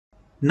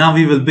Now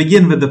we will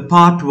begin with the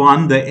part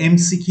 1, the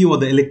MCQ or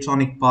the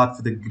electronic part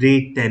for the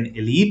grade 10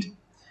 elite.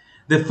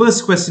 The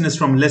first question is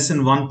from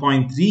lesson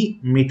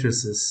 1.3,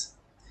 matrices.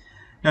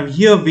 Now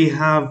here we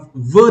have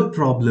word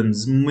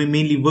problems,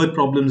 mainly word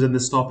problems in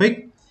this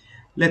topic.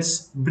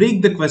 Let's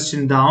break the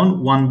question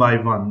down one by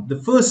one. The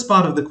first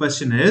part of the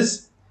question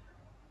is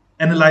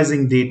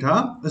analyzing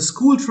data. A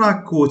school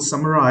track coach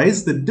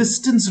summarized the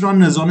distance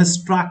runners on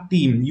his track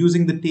team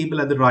using the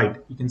table at the right.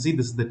 You can see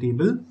this is the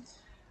table.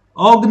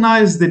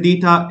 Organize the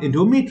data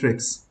into a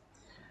matrix.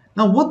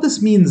 Now what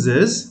this means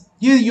is,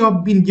 here you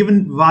have been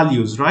given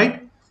values,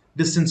 right?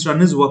 Distance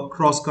runners were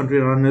cross-country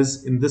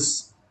runners in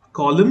this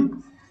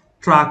column,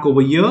 track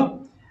over here,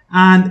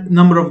 and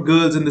number of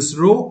girls in this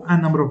row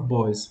and number of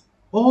boys.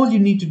 All you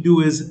need to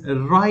do is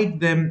write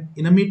them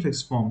in a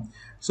matrix form.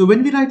 So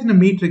when we write in a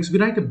matrix, we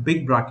write a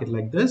big bracket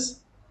like this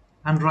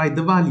and write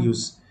the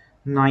values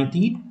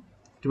 19,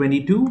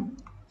 22,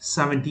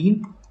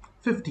 17,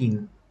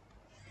 15.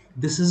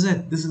 This is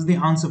it. This is the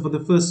answer for the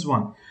first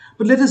one.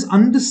 But let us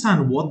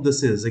understand what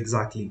this is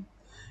exactly.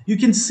 You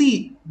can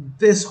see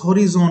this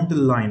horizontal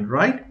line,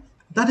 right?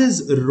 That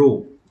is a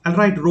row. I'll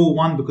write row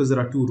 1 because there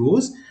are 2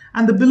 rows.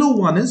 And the below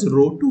one is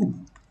row 2.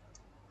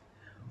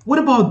 What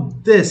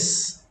about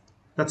this?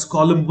 That's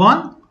column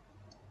 1,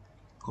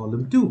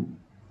 column 2.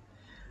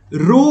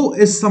 Row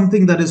is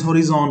something that is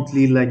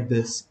horizontally like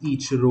this,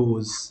 each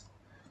rows.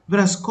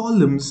 Whereas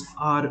columns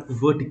are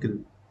vertical.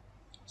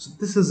 So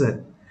this is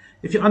it.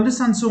 If you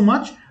understand so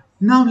much,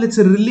 now let's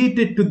relate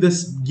it to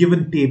this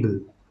given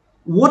table.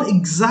 What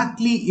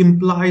exactly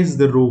implies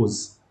the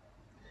rows?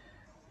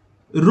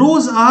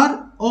 Rows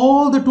are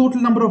all the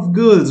total number of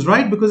girls,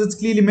 right? Because it's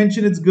clearly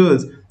mentioned it's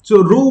girls.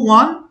 So row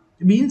 1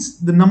 means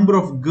the number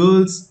of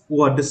girls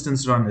who are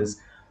distance runners.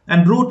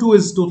 And row 2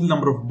 is total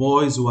number of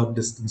boys who are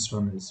distance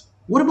runners.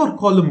 What about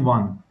column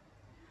 1?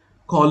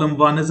 Column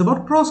 1 is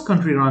about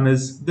cross-country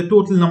runners, the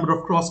total number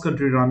of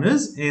cross-country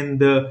runners in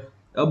the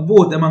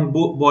both among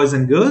both boys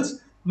and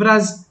girls,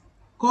 whereas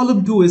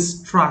column 2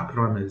 is track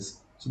runners.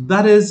 So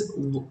that is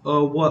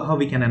how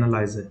we can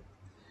analyze it.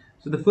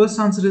 So the first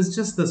answer is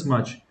just this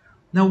much.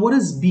 Now what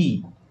is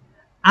B?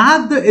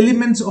 Add the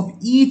elements of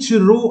each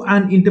row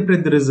and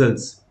interpret the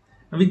results.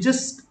 Now we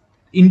just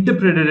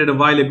interpreted it a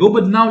while ago,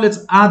 but now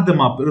let's add them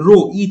up.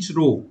 Each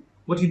row.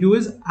 What you do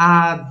is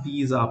add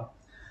these up.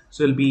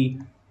 So it'll be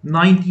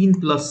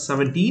 19 plus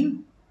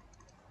 17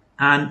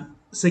 and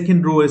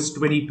second row is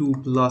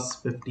 22 plus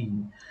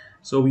 15.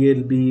 So here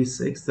it'll be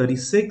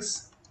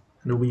 636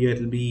 and over here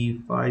it'll be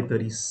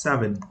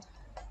 537.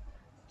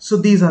 So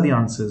these are the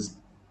answers.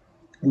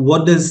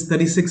 What does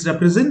 36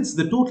 represents?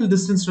 The total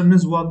distance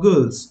runners who are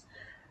girls.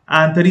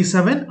 And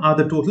 37 are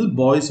the total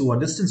boys who are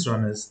distance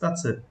runners.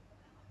 That's it.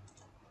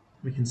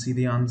 We can see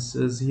the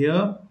answers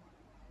here.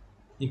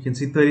 You can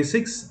see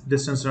 36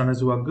 distance runners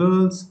who are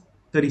girls.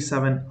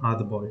 37 are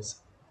the boys.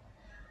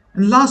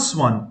 And last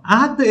one,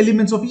 add the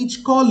elements of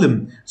each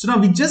column. So now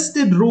we just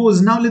did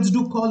rows, now let's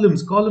do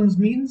columns. Columns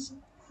means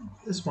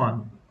this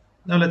one.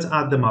 Now let's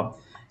add them up.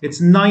 It's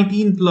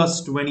 19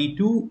 plus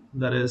 22,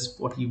 that is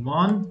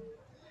 41.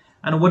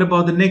 And what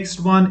about the next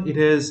one? It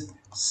is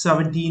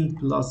 17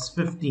 plus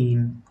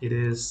 15, it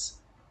is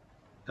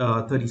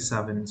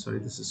 37. Sorry,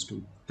 this is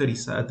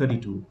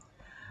 32.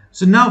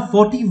 So now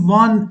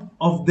 41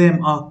 of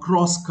them are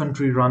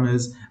cross-country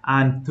runners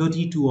and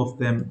 32 of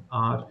them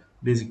are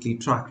basically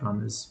track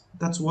runners.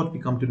 That's what we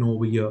come to know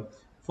over here,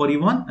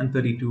 41 and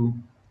 32.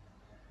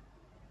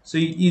 So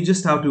you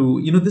just have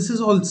to, this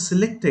is all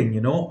selecting,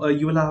 you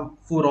will have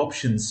 4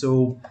 options.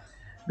 So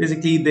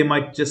basically they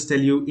might just tell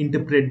you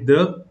interpret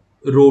the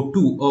row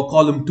 2 or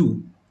column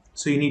 2.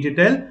 So you need to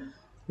tell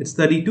it's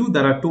 32,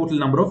 there are total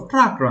number of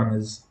track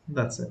runners.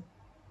 That's it.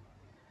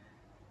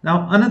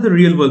 Now another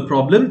real world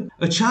problem,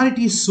 a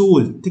charity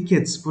sold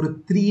tickets for a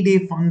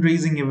 3-day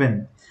fundraising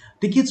event.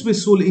 Tickets were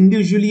sold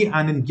individually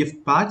and in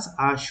gift packs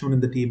as shown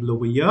in the table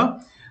over here.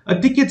 A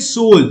ticket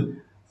sold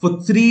for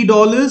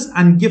 $3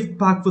 and gift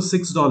pack for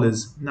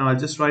 $6. Now I'll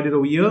just write it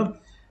over here.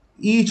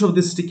 Each of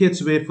these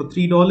tickets were for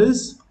 $3,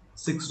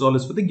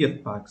 $6 for the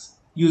gift packs.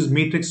 Use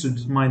matrix to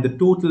determine the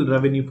total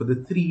revenue for the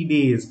 3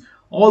 days.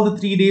 All the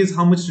 3 days,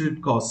 how much did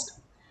it cost?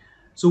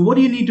 So what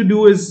you need to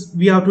do is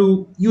we have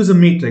to use a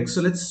matrix.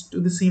 So let's do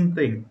the same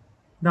thing.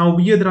 Now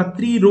here there are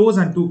 3 rows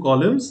and 2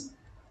 columns.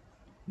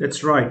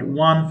 That's right,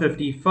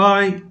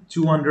 155,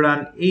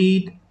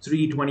 208,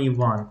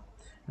 321.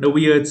 And over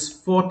here it's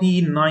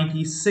 40,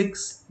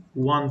 96,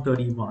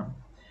 131.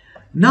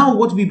 Now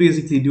what we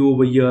basically do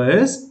over here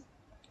is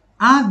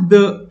add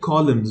the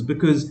columns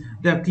because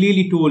they have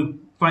clearly told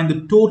find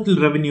the total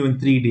revenue in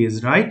 3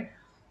 days, right?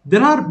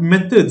 There are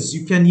methods.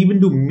 You can even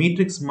do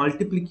matrix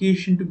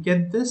multiplication to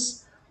get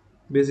this.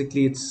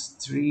 Basically it's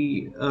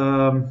 3,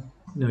 no,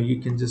 you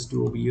can just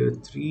do over here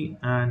 3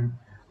 and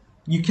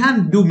you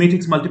can do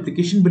matrix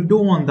multiplication, but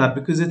don't want that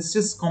because it's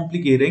just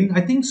complicating.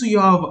 I think so you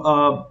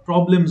have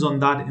problems on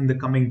that in the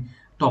coming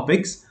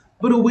topics.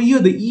 But over here,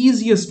 the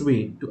easiest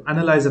way to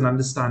analyze and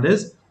understand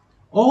is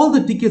all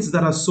the tickets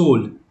that are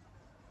sold,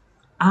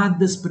 add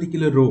this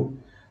particular row.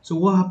 So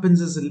what happens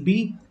is it'll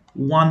be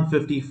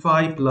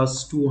 155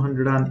 plus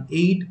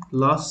 208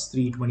 plus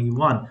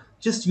 321.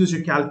 Just use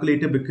your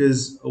calculator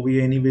because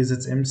we anyways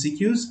it's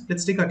MCQs.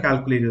 Let's take our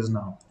calculators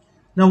now.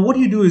 Now what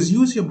you do is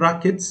use your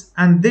brackets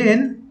and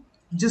then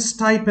just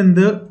type in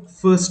the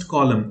first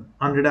column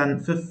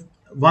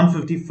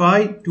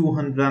 155,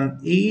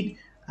 208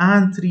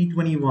 and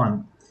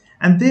 321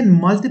 and then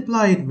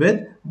multiply it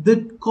with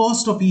the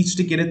cost of each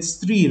ticket. It's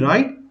 3,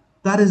 right?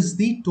 That is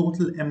the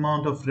total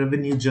amount of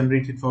revenue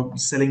generated for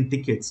selling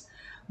tickets.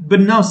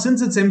 But now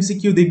since it's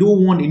MCQ, they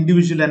don't want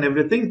individual and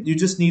everything. You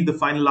just need the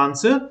final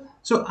answer.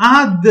 So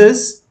add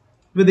this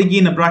with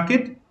again a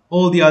bracket,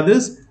 all the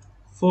others,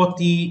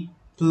 40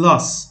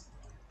 plus.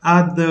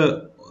 Add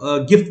the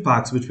gift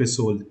packs which were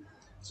sold.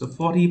 So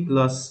 40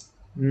 plus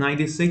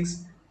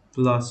 96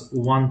 plus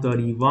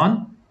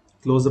 131,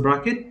 close the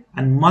bracket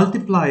and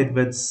multiply it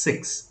with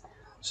 6.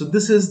 So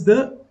this is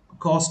the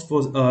cost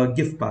for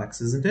gift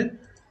packs, isn't it?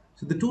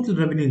 So the total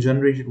revenue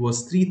generated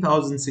was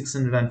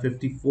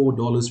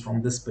 $3,654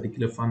 from this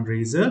particular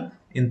fundraiser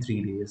in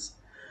 3 days.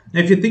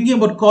 Now, if you're thinking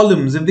about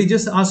columns, if they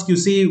just ask you,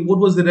 say, what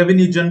was the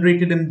revenue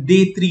generated in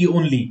day 3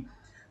 only?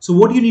 So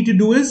what you need to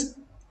do is,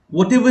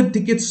 whatever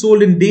tickets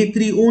sold in day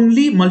 3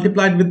 only,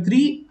 multiplied with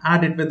 3,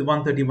 add it with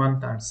 131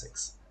 times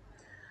 6.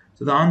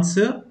 So the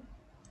answer,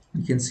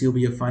 you can see over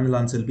your final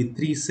answer will be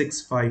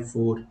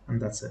 3654,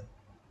 and that's it.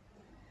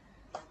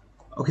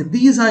 Okay,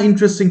 these are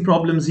interesting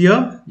problems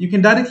here. You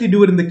can directly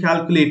do it in the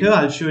calculator.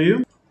 I'll show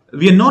you.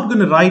 We are not going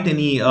to write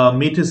any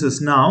matrices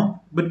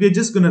now, but we're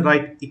just going to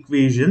write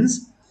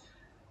equations.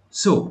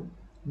 So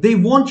they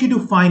want you to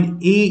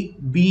find A,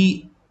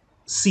 B,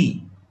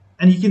 C.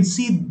 And you can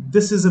see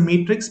this is a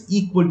matrix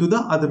equal to the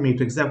other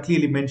matrix. They have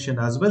clearly mentioned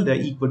as well, they're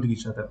equal to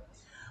each other.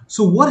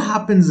 So what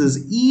happens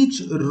is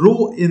each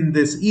row in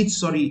this,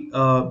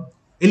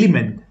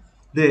 element,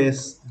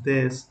 this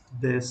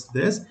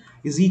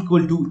is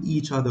equal to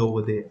each other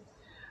over there.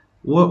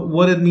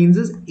 What it means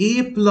is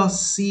A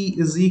plus C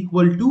is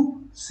equal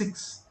to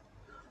 6.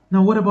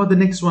 Now what about the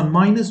next one?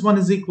 Minus 1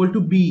 is equal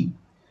to B.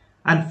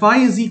 And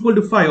 5 is equal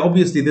to 5.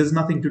 Obviously there's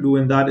nothing to do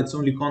in that. It's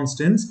only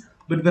constants.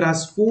 But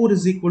whereas 4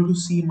 is equal to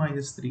C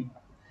minus 3.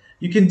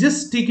 You can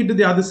just take it to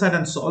the other side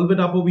and solve it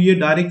up over here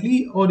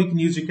directly, or you can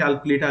use your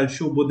calculator. I'll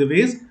show both the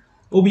ways.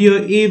 Over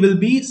here, A will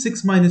be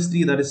 6 minus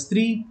 3, that is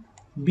 3.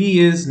 B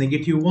is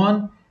negative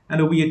 1.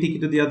 And over here, take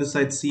it to the other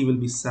side, C will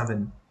be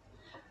 7.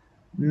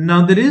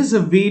 Now, there is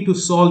a way to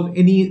solve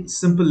any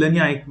simple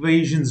linear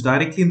equations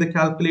directly in the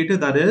calculator.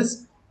 That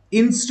is,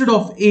 instead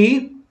of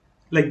A,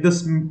 like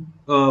this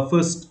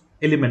first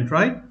element,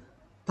 right?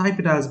 Type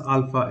it as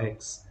alpha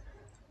x.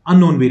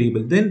 Unknown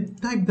variable, then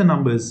type the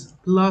numbers.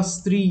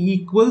 Plus 3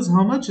 equals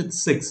how much? It's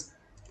 6.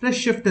 Press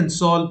shift and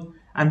solve,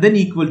 and then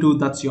equal to,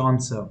 that's your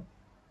answer.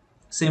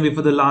 Same way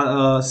for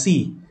the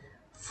C.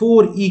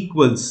 4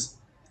 equals,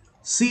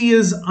 C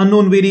is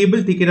unknown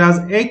variable, take it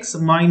as x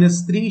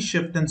minus 3,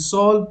 shift and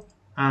solve,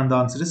 and the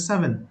answer is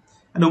 7.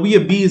 And over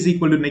here B is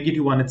equal to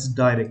negative 1, it's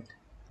direct.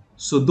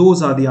 So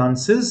those are the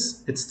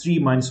answers. It's 3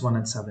 minus 1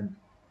 and 7.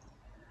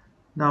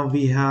 Now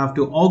we have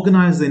to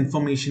organize the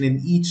information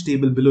in each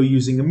table below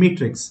using a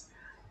matrix.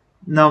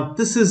 Now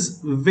this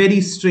is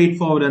very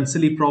straightforward and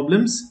silly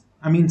problems.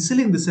 I mean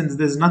silly in the sense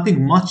there's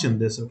nothing much in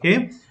this,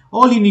 okay?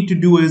 All you need to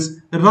do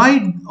is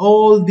write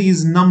all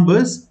these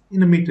numbers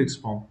in a matrix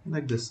form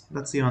like this.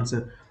 That's the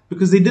answer.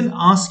 Because they didn't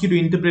ask you to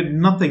interpret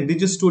nothing. They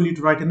just told you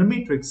to write in a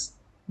matrix.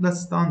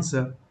 That's the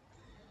answer.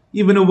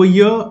 Even over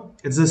here,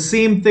 it's the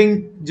same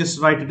thing. Just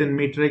write it in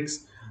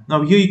matrix.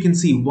 Now here you can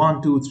see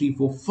 1, 2, 3,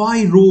 4,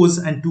 5 rows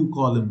and 2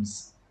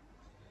 columns.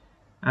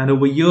 And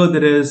over here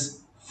there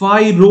is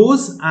 5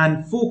 rows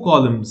and 4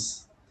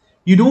 columns.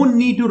 You don't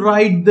need to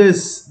write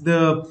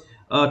the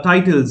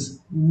titles.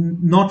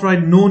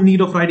 No need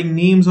of writing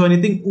names or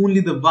anything. Only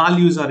the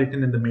values are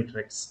written in the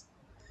matrix.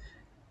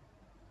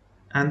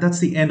 And that's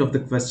the end of the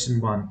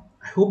question 1.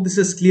 I hope this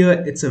is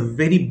clear. It's a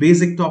very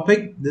basic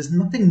topic. There's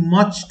nothing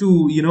much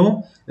to,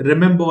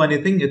 remember or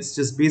anything. It's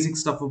just basic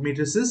stuff of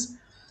matrices.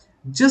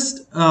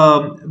 Just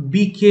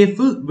be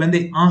careful when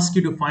they ask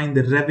you to find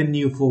the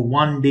revenue for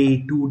 1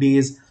 day, 2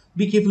 days.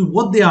 Be careful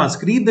what they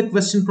ask. Read the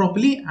question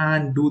properly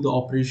and do the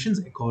operations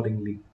accordingly.